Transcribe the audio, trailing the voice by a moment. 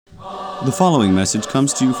The following message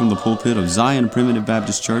comes to you from the pulpit of Zion Primitive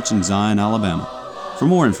Baptist Church in Zion, Alabama. For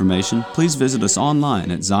more information, please visit us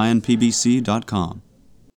online at zionpbc.com.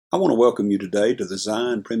 I want to welcome you today to the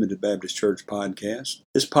Zion Primitive Baptist Church podcast.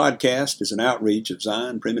 This podcast is an outreach of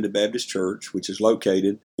Zion Primitive Baptist Church, which is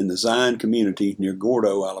located in the Zion community near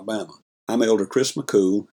Gordo, Alabama. I'm Elder Chris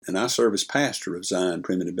McCool, and I serve as pastor of Zion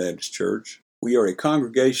Primitive Baptist Church. We are a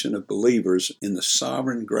congregation of believers in the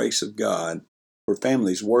sovereign grace of God, where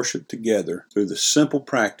families worship together through the simple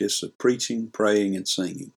practice of preaching, praying, and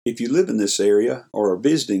singing. If you live in this area or are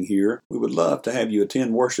visiting here, we would love to have you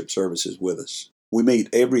attend worship services with us. We meet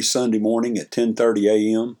every Sunday morning at 10:30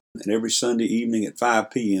 a.m. and every Sunday evening at 5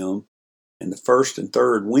 p.m. and the first and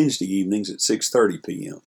third Wednesday evenings at 6:30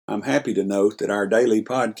 p.m. I'm happy to note that our daily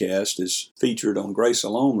podcast is featured on Grace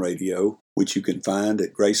Alone Radio, which you can find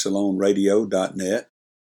at gracealoneradio.net.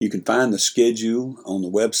 You can find the schedule on the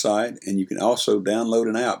website, and you can also download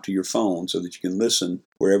an app to your phone so that you can listen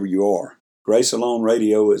wherever you are. Grace Alone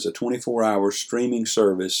Radio is a 24-hour streaming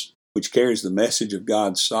service which carries the message of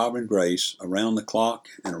God's sovereign grace around the clock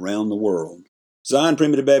and around the world. Zion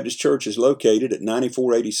Primitive Baptist Church is located at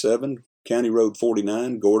 9487 County Road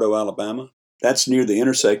 49, Gordo, Alabama. That's near the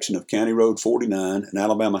intersection of County Road 49 and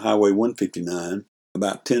Alabama Highway 159.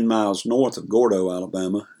 About 10 miles north of Gordo,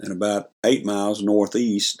 Alabama, and about 8 miles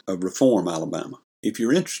northeast of Reform, Alabama. If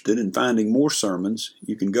you're interested in finding more sermons,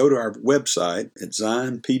 you can go to our website at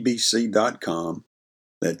zionpbc.com.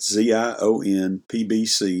 That's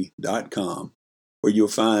zionpbc.com, where you'll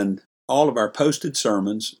find all of our posted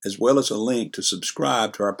sermons as well as a link to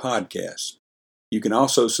subscribe to our podcast. You can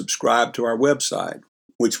also subscribe to our website,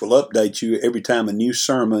 which will update you every time a new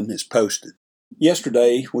sermon is posted.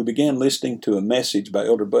 Yesterday, we began listening to a message by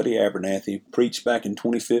Elder Buddy Abernathy, preached back in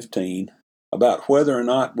 2015, about whether or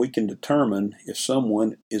not we can determine if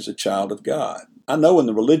someone is a child of God. I know in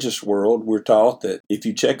the religious world, we're taught that if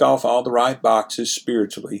you check off all the right boxes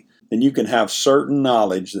spiritually, then you can have certain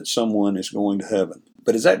knowledge that someone is going to heaven.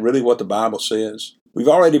 But is that really what the Bible says? We've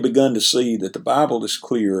already begun to see that the Bible is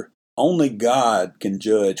clear. Only God can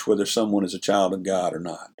judge whether someone is a child of God or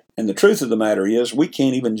not. And the truth of the matter is, we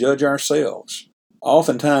can't even judge ourselves.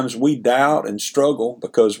 Oftentimes we doubt and struggle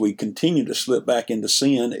because we continue to slip back into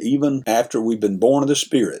sin even after we've been born of the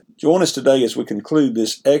Spirit. Join us today as we conclude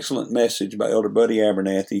this excellent message by Elder Buddy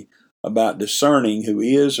Abernathy about discerning who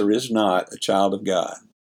is or is not a child of God.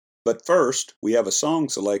 But first, we have a song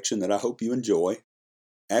selection that I hope you enjoy.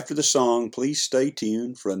 After the song, please stay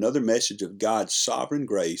tuned for another message of God's sovereign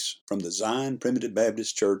grace from the Zion Primitive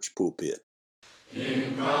Baptist Church pulpit.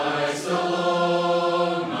 In Christ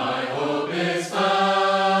alone my hope is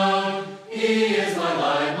found. He is my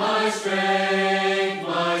light, my strength,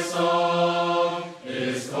 my song.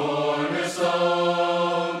 This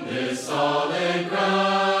cornerstone, this solid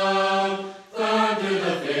ground, firm through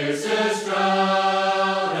the fiercest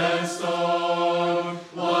drought and storm.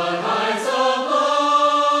 What heights of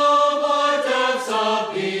love, what depths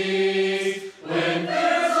of peace, when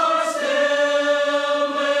fears are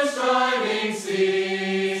still, when striving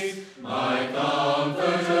cease. My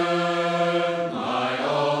comforter, my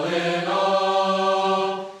all in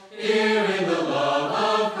all, here in the love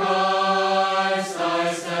of Christ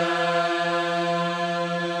I stand.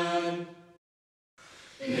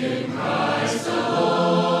 In Christ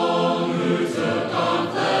alone, who took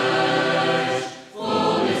on flesh,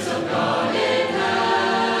 fullness of God in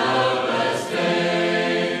helpless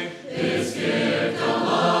babe, His gift of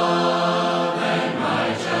love and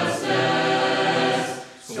righteousness,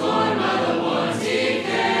 scorned by the ones He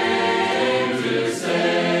came to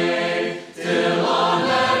save, till on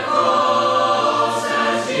that cross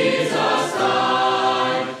as Jesus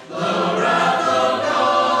died, the wrath of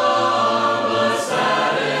God was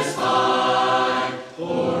satisfied.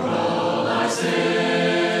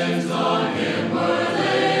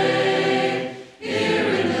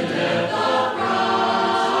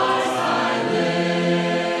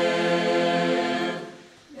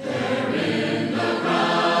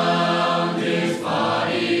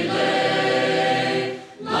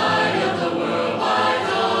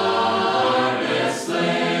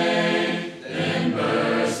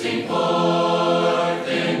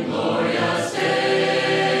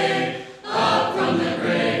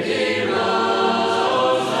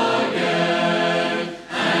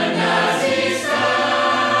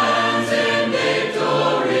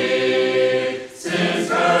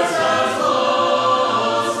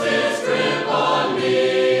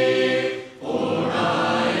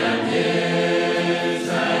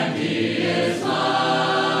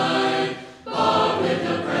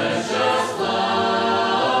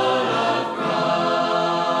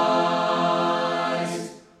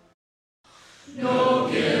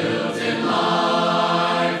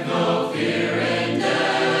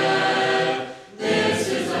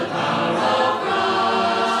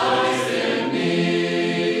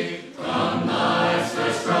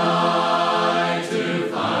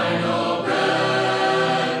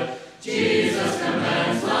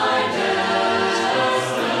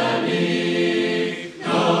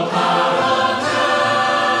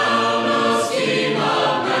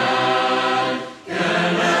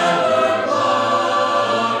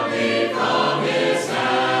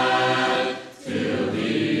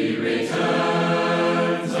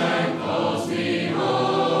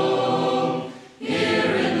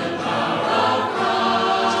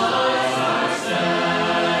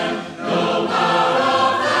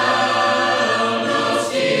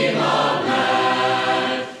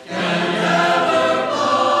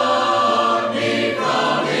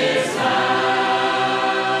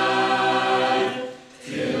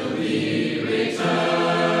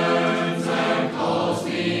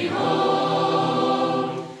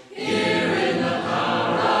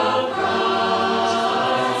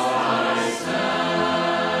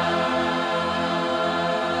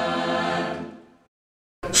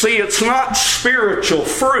 See, it's not spiritual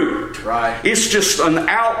fruit. Right. It's just an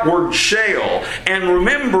outward shell. And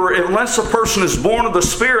remember, unless a person is born of the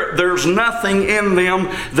Spirit, there's nothing in them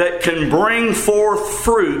that can bring forth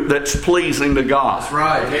fruit that's pleasing to God. That's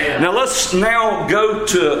right. Yeah. Now let's now go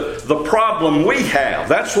to the problem we have.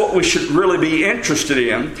 That's what we should really be interested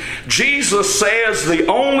in. Jesus says the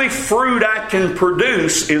only fruit I can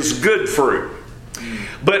produce is good fruit.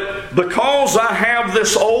 But because I have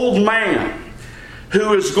this old man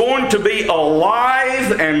who is going to be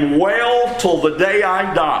alive and well till the day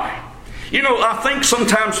I die. You know, I think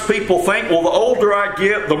sometimes people think, well, the older I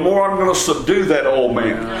get, the more I'm going to subdue that old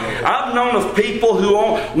man. I've known of people who,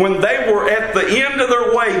 when they were at the end of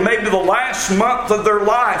their way, maybe the last month of their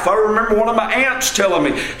life, I remember one of my aunts telling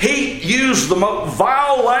me, he used the most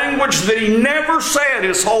vile language that he never said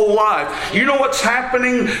his whole life. You know what's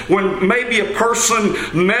happening when maybe a person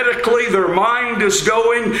medically, their mind is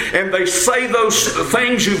going, and they say those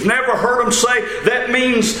things you've never heard them say? That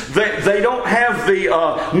means that they don't have the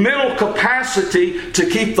mental capacity to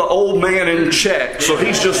keep the old man in check. So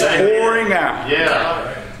he's just pouring out.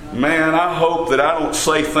 Yeah. Man, I hope that I don't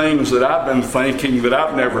say things that I've been thinking that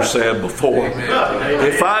I've never said before.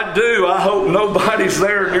 If I do, I hope nobody's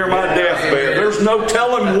there near my deathbed. There's no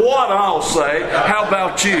telling what I'll say. How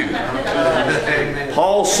about you?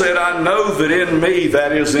 Paul said, I know that in me,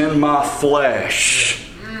 that is in my flesh,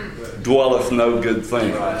 dwelleth no good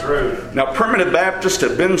thing. Now, primitive Baptists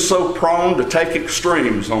have been so prone to take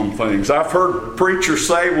extremes on things. I've heard preachers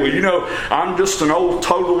say, well, you know, I'm just an old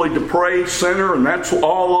totally depraved sinner and that's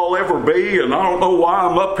all I'll ever be, and I don't know why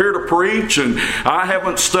I'm up here to preach, and I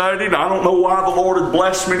haven't studied. I don't know why the Lord had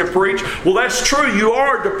blessed me to preach. Well, that's true. You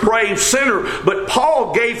are a depraved sinner, but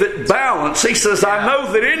Paul gave it balance. He says, I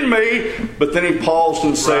know that in me, but then he paused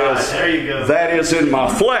and says, that is in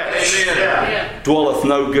my flesh, dwelleth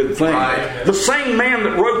no good thing. Right. The same man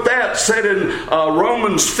that wrote that said in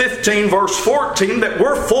Romans 15 verse 14 that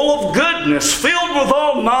we're full of goodness, filled with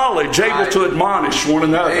all knowledge, able to admonish one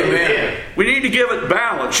another. Amen. We need to give it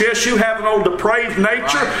balance. Yes, you have an old depraved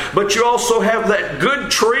nature, but you also have that good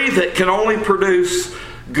tree that can only produce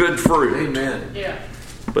good fruit. Amen. Yeah.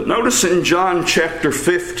 But notice in John chapter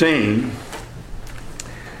 15,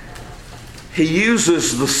 he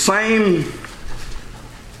uses the same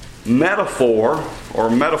metaphor or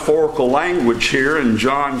metaphorical language here in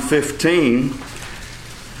John 15,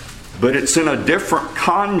 but it's in a different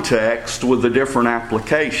context with a different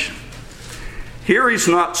application. Here he's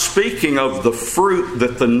not speaking of the fruit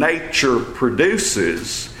that the nature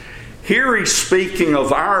produces. Here he's speaking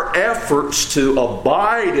of our efforts to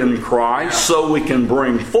abide in Christ so we can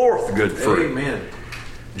bring forth good fruit. Amen.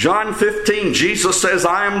 John 15, Jesus says,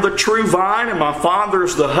 I am the true vine, and my Father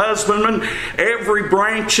is the husbandman. Every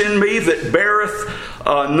branch in me that beareth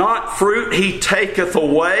not fruit, he taketh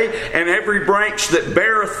away. And every branch that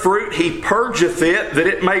beareth fruit, he purgeth it, that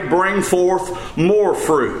it may bring forth more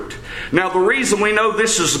fruit. Now, the reason we know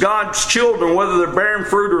this is God's children, whether they're bearing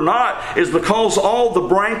fruit or not, is because all the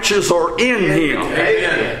branches are in Him.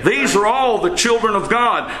 Amen. These are all the children of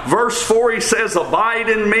God. Verse 4, he says, abide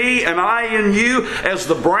in me, and I in you, as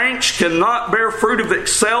the branch cannot bear fruit of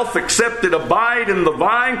itself, except it abide in the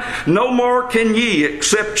vine. No more can ye,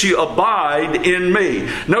 except ye abide in me.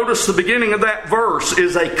 Notice the beginning of that verse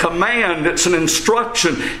is a command. It's an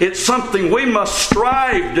instruction. It's something we must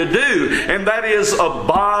strive to do, and that is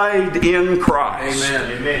abide in Christ.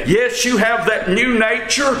 Amen. Yes, you have that new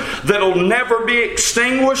nature that'll never be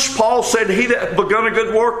extinguished. Paul said, he that hath begun a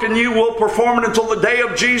good work in you will perform it until the day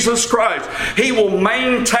of Jesus Christ. He will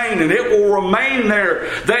maintain it. It will remain there.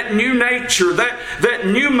 That new nature, that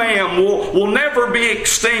new man will never be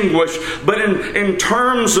extinguished. But in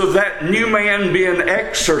terms of that new man being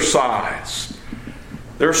exercised,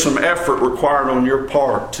 there's some effort required on your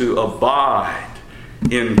part to abide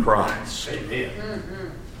in Christ. Amen.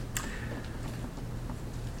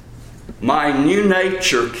 My new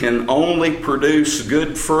nature can only produce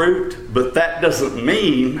good fruit, but that doesn't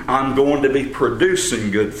mean I'm going to be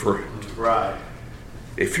producing good fruit. Right.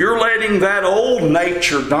 If you're letting that old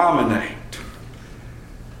nature dominate,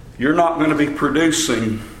 you're not going to be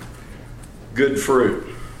producing good fruit.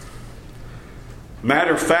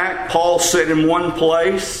 Matter of fact, Paul said in one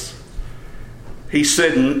place, he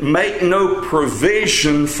said, make no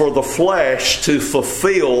provision for the flesh to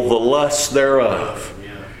fulfill the lust thereof.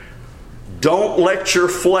 Don't let your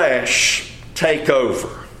flesh take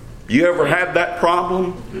over. You ever had that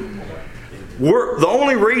problem? The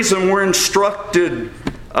only reason we're instructed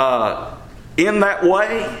in that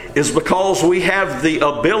way is because we have the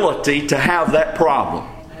ability to have that problem.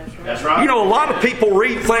 That's right. You know, a lot of people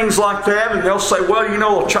read things like that and they'll say, well, you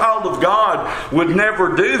know, a child of God would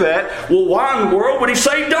never do that. Well, why in the world would he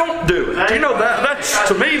say don't do it? You know, that's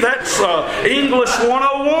to me, that's English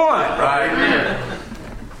 101. Right.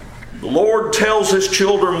 The Lord tells His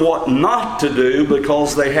children what not to do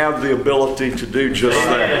because they have the ability to do just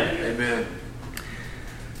that. Amen.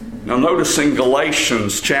 Now notice in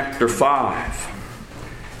Galatians chapter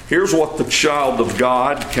 5, here's what the child of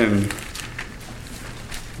God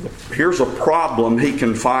here's a problem he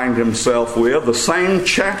can find himself with. The same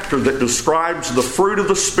chapter that describes the fruit of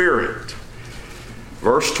the Spirit.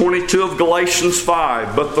 Verse 22 of Galatians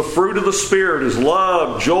 5, but the fruit of the Spirit is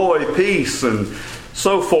love, joy, peace, and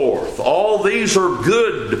so forth. All these are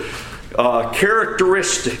good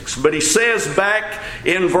characteristics. But he says back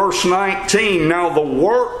in verse 19, now the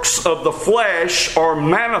works of the flesh are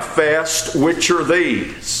manifest, which are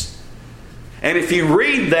these. And if you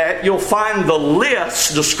read that, you'll find the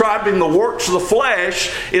list describing the works of the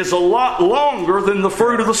flesh is a lot longer than the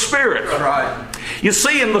fruit of the Spirit. Right. You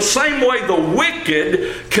see, in the same way the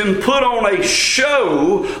wicked can put on a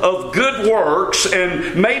show of good works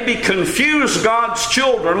and maybe confuse God's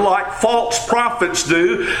children like false prophets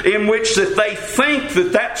do, in which that they think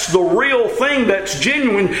that that's the real thing, that's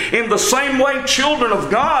genuine. In the same way, children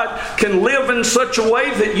of God can live in such a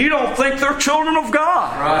way that you don't think they're children of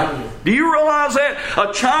God. Right. Do you realize that?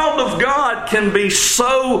 A child of God can be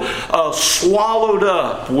so swallowed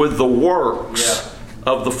up with the works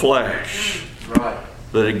of the flesh. Right.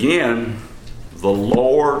 That again, the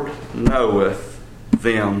Lord knoweth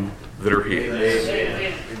them that are His.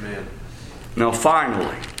 Amen. Amen. Now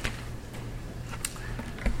finally,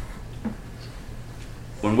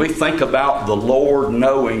 when we think about the Lord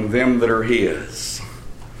knowing them that are His,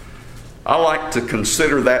 I like to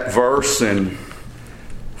consider that verse in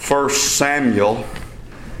 1 Samuel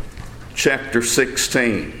chapter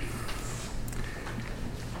 16.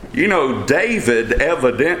 You know, David,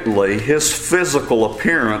 evidently, his physical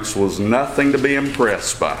appearance was nothing to be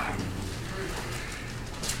impressed by.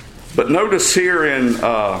 But notice here in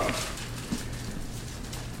 1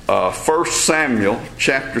 Samuel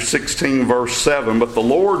chapter 16 verse 7, but the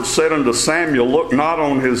Lord said unto Samuel, look not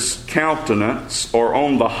on his countenance or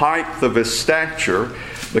on the height of his stature,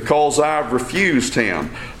 because I have refused him.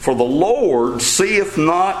 For the Lord seeth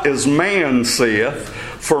not as man seeth,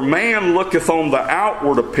 for man looketh on the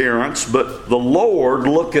outward appearance, but the Lord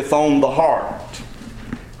looketh on the heart.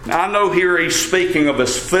 Now I know here he's speaking of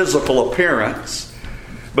his physical appearance,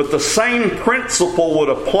 but the same principle would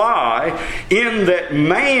apply in that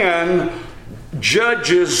man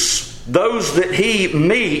judges those that he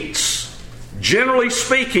meets, generally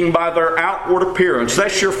speaking, by their outward appearance.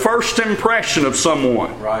 That's your first impression of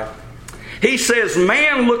someone. Right. He says,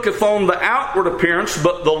 man looketh on the outward appearance,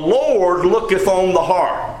 but the Lord looketh on the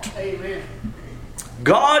heart. Amen.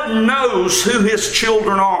 God knows who His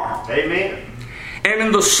children are. Amen. And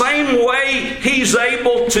in the same way He's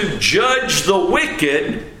able to judge the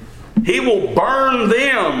wicked, He will burn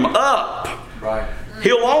them up. Right.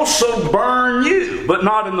 He'll also burn you, but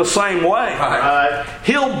not in the same way. Right.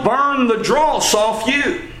 He'll burn the dross off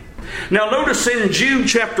you. Now notice in Jude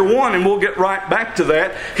chapter 1, and we'll get right back to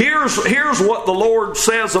that, here's what the Lord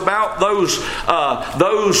says about those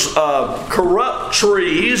corrupt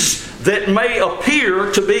trees that may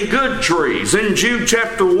appear to be good trees. In Jude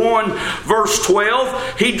chapter 1 verse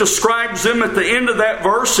 12, he describes them at the end of that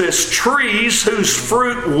verse as trees whose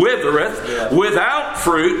fruit withereth, without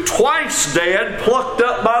fruit, twice dead, plucked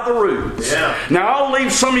up by the roots. Yeah. Now I'll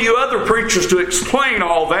leave some of you other preachers to explain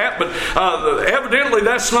all that, but evidently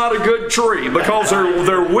that's not a good tree, because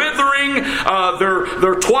they're withering,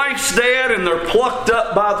 they're twice dead, and they're plucked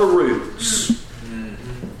up by the roots.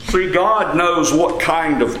 See, God knows what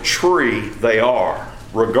kind of tree they are,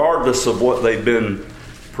 regardless of what they've been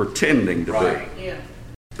pretending to be. Yeah.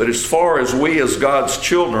 But as far as we as God's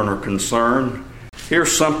children are concerned,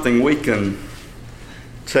 here's something we can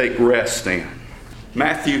take rest in.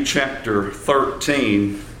 Matthew chapter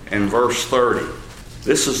 13 and verse 30.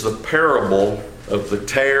 This is the parable of the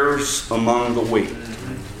tares among the wheat.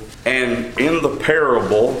 And in the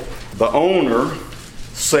parable, the owner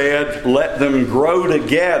said, let them grow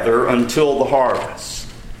together until the harvest.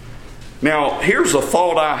 Now, here's a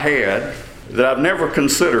thought I had that I've never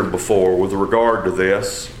considered before with regard to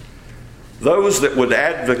this. Those that would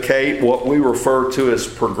advocate what we refer to as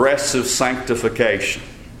progressive sanctification.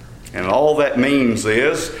 And all that means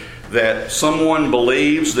is that someone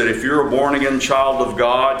believes that if you're a born-again child of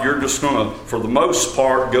God, you're just going to, for the most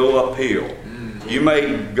part, go uphill. You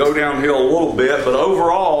may go downhill a little bit, but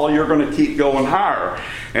overall you're going to keep going higher.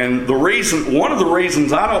 And one of the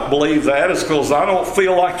reasons I don't believe that is because I don't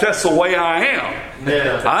feel like that's the way I am.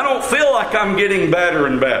 Yeah. I don't feel like I'm getting better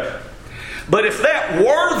and better. But if that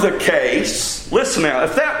were the case, listen now,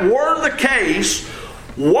 if that were the case,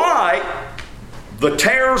 why? The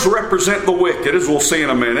tares represent the wicked, as we'll see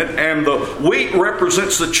in a minute, and the wheat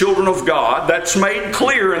represents the children of God. That's made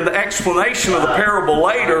clear in the explanation of the parable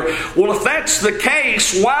later. Well, if that's the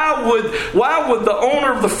case, why would the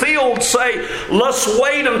owner of the field say, let's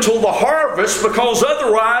wait until the harvest, because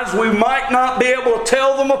otherwise we might not be able to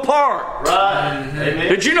tell them apart? Right. Amen.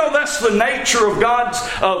 Did you know that's the nature of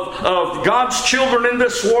God's children in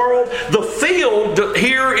this world? The field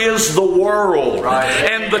here is the world. Right.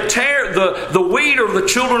 And the wheat are the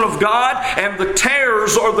children of God, and the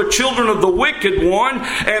tares are the children of the wicked one.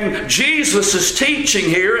 And Jesus is teaching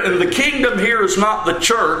here, and the kingdom here is not the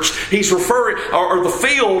church. He's referring, or the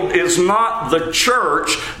field is not the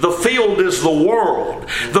church. The field is the world.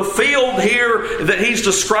 The field here that he's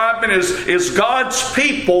describing is God's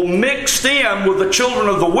people mixed in with the children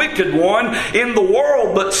of the wicked one in the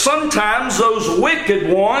world. But sometimes those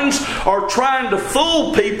wicked ones are trying to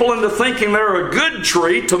fool people into thinking they're a good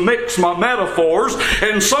tree, to mix my metaphors.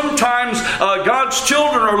 And sometimes God's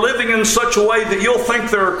children are living in such a way that you'll think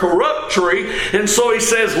they're a corrupt tree. And so he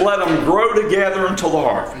says, let them grow together until the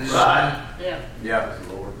harvest. Right. Yeah.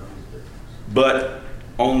 But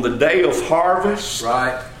on the day of harvest,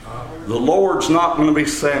 Right. the Lord's not going to be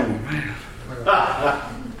saying, well,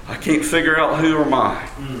 man, I can't figure out who am I.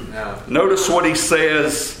 No. Notice what he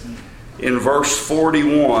says in verse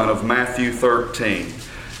 41 of Matthew 13.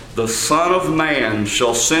 The Son of Man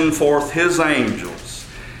shall send forth his angels,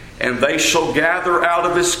 and they shall gather out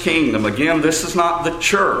of his kingdom. Again, this is not the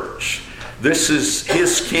church. This is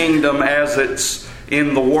his kingdom as it's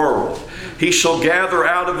in the world. He shall gather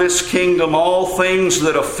out of his kingdom all things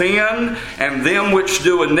that offend, and them which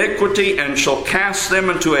do iniquity, and shall cast them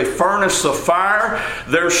into a furnace of fire.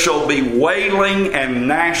 There shall be wailing and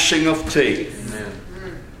gnashing of teeth.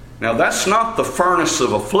 Now, that's not the furnace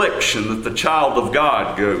of affliction that the child of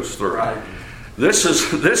God goes through. Right. This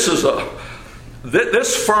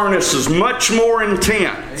furnace is much more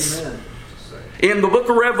intense. Amen. In the book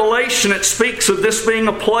of Revelation, it speaks of this being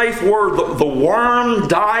a place where the worm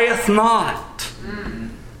dieth not.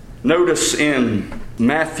 Notice in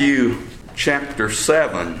Matthew chapter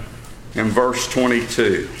 7 and verse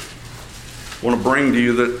 22. I want to bring to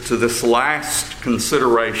you to this last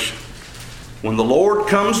consideration. When the Lord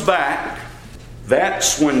comes back,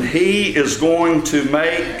 that's when He is going to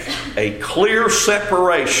make a clear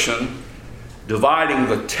separation, dividing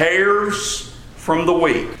the tares from the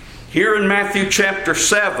wheat. Here in Matthew chapter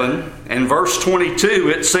 7 and verse 22,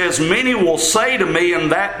 it says, many will say to me in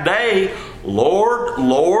that day, Lord,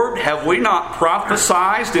 Lord, have we not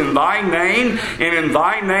prophesied in Thy name, and in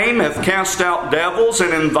Thy name have cast out devils,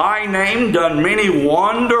 and in Thy name done many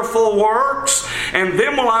wonderful works? And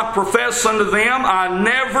then will I profess unto them, I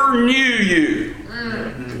never knew you.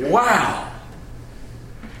 Wow.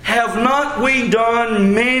 Have not we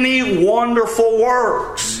done many wonderful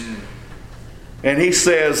works? And He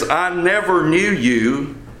says, I never knew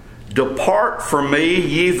you. Depart from me,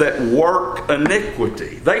 ye that work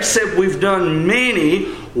iniquity. They said, we've done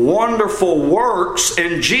many wonderful works,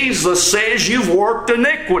 and Jesus says you've worked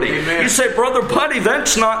iniquity. Amen. You say, Brother Buddy,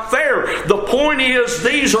 that's not fair. The point is,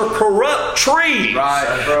 these are corrupt trees.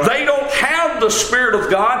 Right. They don't have the Spirit of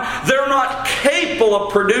God. They're not capable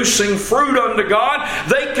of producing fruit unto God.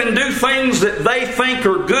 They can do things that they think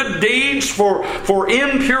are good deeds for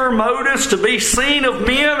impure motives, to be seen of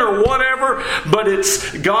men or whatever, but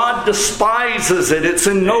it's God despises it. It's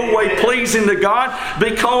in no way pleasing to God,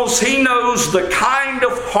 because He knows the kind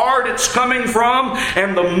of heart it's coming from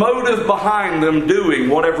and the motive behind them doing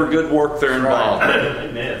whatever good work they're involved in.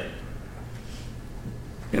 Amen.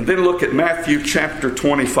 And then look at Matthew chapter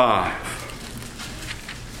 25.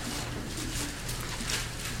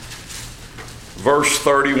 Verse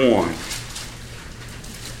 31.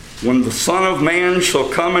 When the Son of Man shall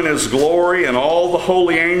come in His glory, and all the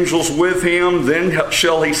holy angels with Him, then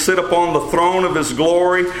shall He sit upon the throne of His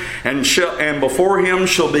glory, and before Him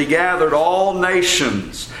shall be gathered all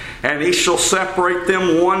nations. And he shall separate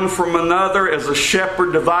them one from another, as a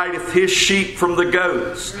shepherd divideth his sheep from the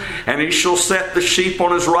goats. And he shall set the sheep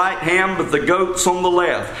on his right hand, but the goats on the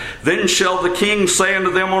left. Then shall the king say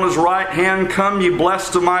unto them on his right hand, Come, ye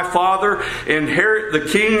blessed of my Father, inherit the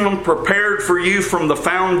kingdom prepared for you from the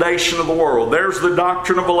foundation of the world. There's the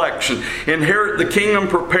doctrine of election. Inherit the kingdom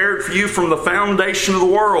prepared for you from the foundation of the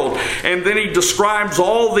world. And then he describes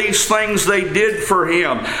all these things they did for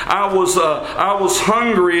him. I was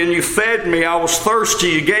hungry and you fed me. I was thirsty.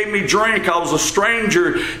 You gave me drink. I was a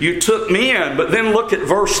stranger. You took me in. But then look at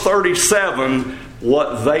verse 37,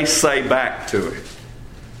 what they say back to him.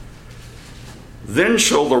 Then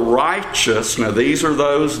shall the righteous, now these are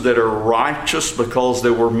those that are righteous because they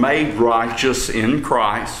were made righteous in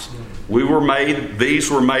Christ. These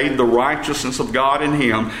were made the righteousness of God in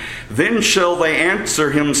Him. Then shall they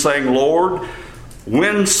answer Him, saying, Lord,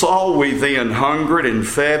 when saw we thee an hungered and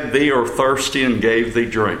fed thee, or thirsty and gave thee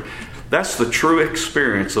drink? That's the true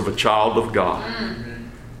experience of a child of God.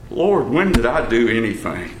 Lord, when did I do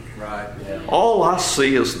anything? Right. Yeah. All I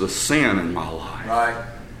see is the sin in my life. Right.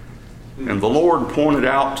 And the Lord pointed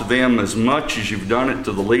out to them, as much as you've done it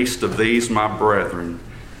to the least of these, my brethren,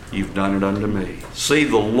 you've done it unto me. See,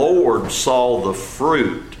 the Lord saw the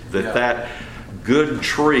fruit that good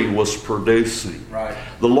tree was producing. Right.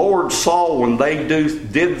 The Lord saw when they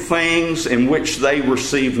did things in which they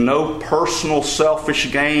received no personal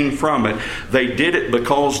selfish gain from it. They did it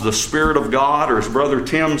because the Spirit of God, or as Brother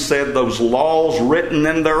Tim said, those laws written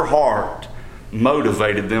in their heart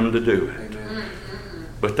motivated them to do it. Amen.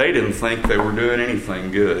 But they didn't think they were doing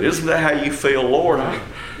anything good. Isn't that how you feel, Lord? I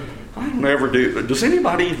don't ever do. Does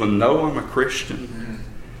anybody even know I'm a Christian?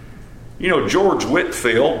 You know, George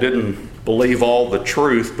Whitefield didn't believe all the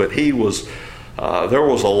truth, but he was. There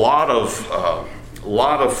was a lot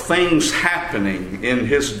of things happening in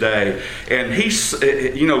his day, and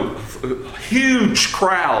huge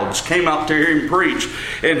crowds came out to hear him preach.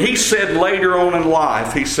 And he said later on in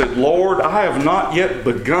life, he said, "Lord, I have not yet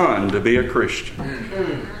begun to be a Christian."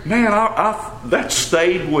 Man, that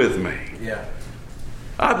stayed with me. Yeah.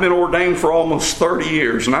 I've been ordained for almost 30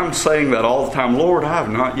 years, and I'm saying that all the time. Lord, I have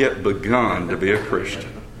not yet begun to be a Christian.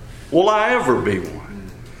 Will I ever be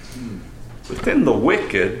one? But then the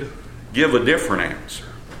wicked give a different answer.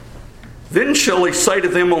 Then shall he say to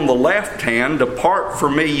them on the left hand, Depart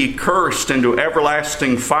from me, ye cursed, into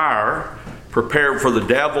everlasting fire, prepared for the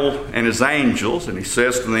devil and his angels. And he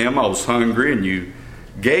says to them, I was hungry, and you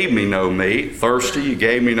gave me no meat. Thirsty, you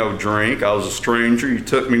gave me no drink. I was a stranger, you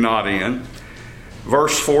took me not in.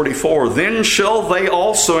 Verse 44, Then shall they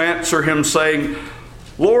also answer him, saying,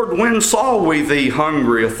 Lord, when saw we thee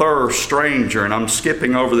hungry, athirst, stranger? And I'm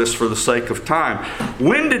skipping over this for the sake of time.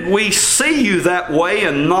 When did we see you that way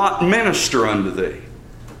and not minister unto thee?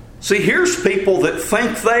 See, here's people that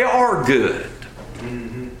think they are good.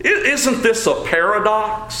 Isn't this a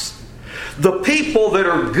paradox? The people that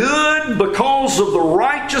are good because of the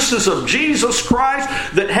righteousness of Jesus Christ,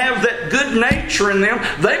 that have that good nature in them,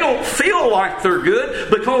 they don't feel like they're good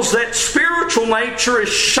because that spiritual nature is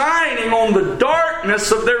shining on the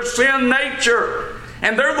darkness of their sin nature.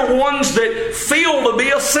 And they're the ones that feel to be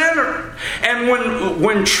a sinner. And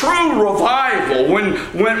when true revival,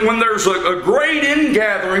 when there's a great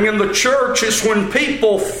ingathering in the church, it's when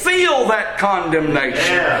people feel that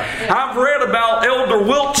condemnation. Yeah. I've read about Elder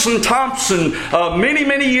Wilson Thompson many,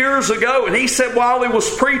 many years ago, and he said while he was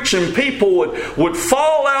preaching, people would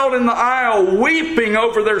fall out in the aisle weeping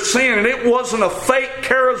over their sin, and it wasn't a fake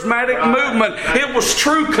charismatic movement. It was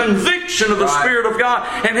true conviction of the Spirit of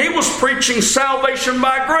God. And he was preaching salvation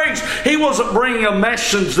by grace. He wasn't bringing a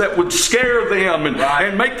message that would scare them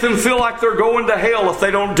and make them feel like they're going to hell if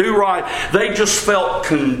they don't do right. They just felt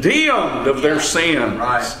condemned of their sins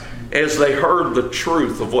as they heard the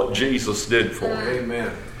truth of what Jesus did for them.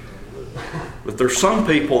 Amen. But there's some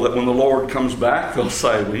people that when the Lord comes back, they'll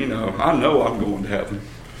say, well, I know I'm going to heaven.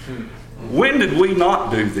 When did we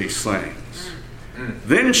not do these things?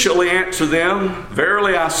 Then shall he answer them,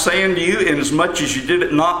 Verily I say unto you, inasmuch as you did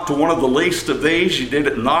it not to one of the least of these, you did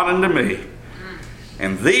it not unto me.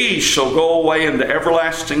 And these shall go away into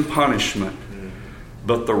everlasting punishment,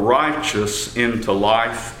 but the righteous into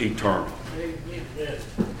life eternal.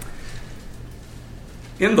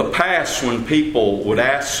 In the past, when people would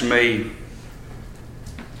ask me,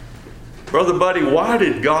 Brother Buddy, why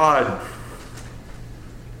did God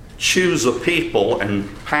choose a people and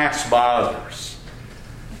pass by others?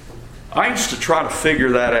 I used to try to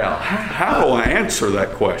figure that out. How do I answer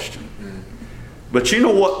that question? But you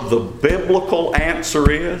know what the biblical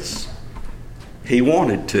answer is? He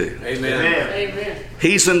wanted to. Amen. Amen.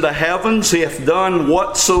 He's in the heavens. He hath done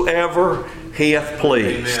whatsoever He hath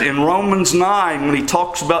pleased. In Romans 9, when he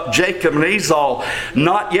talks about Jacob and Esau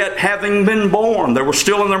not yet having been born, they were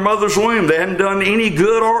still in their mother's womb. They hadn't done any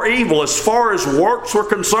good or evil. As far as works were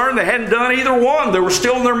concerned, they hadn't done either one. They were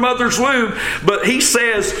still in their mother's womb. But he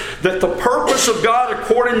says that the purpose of God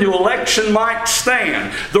according to election might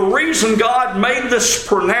stand. The reason God made this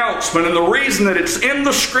pronouncement and the reason that it's in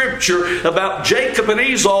the Scripture about Jacob and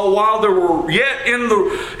Esau while they were yet in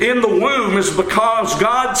the womb is because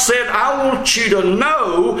God said, I want you to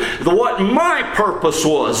know what my purpose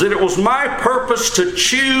was. That it was my purpose to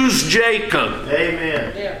choose Jacob.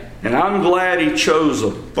 Amen. And I'm glad he chose a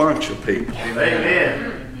bunch of people.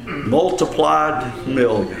 Amen. Multiplied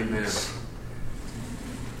millions.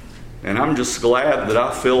 And I'm just glad that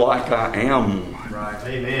I feel like I am one. Right.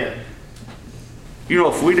 Amen. You know,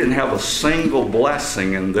 if we didn't have a single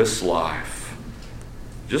blessing in this life,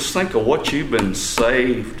 just think of what you've been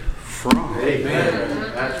saved from. Amen.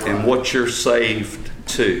 That's right. And what you're saved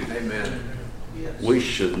to. Amen. We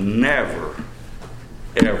should never,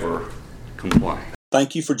 ever complain.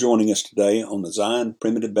 Thank you for joining us today on the Zion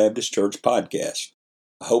Primitive Baptist Church podcast.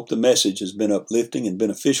 I hope the message has been uplifting and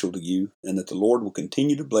beneficial to you, and that the Lord will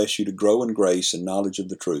continue to bless you to grow in grace and knowledge of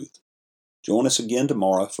the truth. Join us again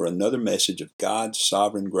tomorrow for another message of God's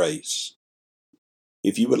sovereign grace.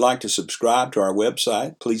 If you would like to subscribe to our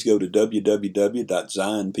website, please go to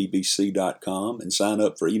www.zionpbc.com and sign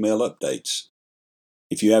up for email updates.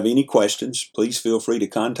 If you have any questions, please feel free to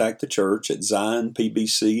contact the church at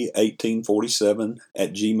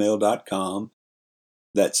zionpbc1847@gmail.com.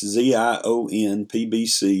 That's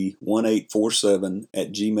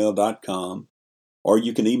zionpbc1847@gmail.com. Or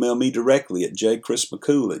you can email me directly at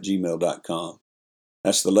jchrismccool@gmail.com.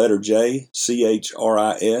 That's the letter J,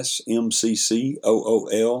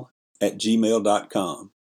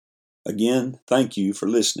 CHRISMCCOOL@gmail.com. Again, thank you for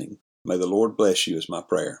listening. May the Lord bless you is my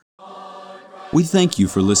prayer. We thank you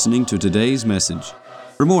for listening to today's message.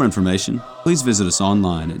 For more information, please visit us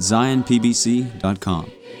online at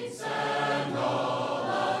zionpbc.com.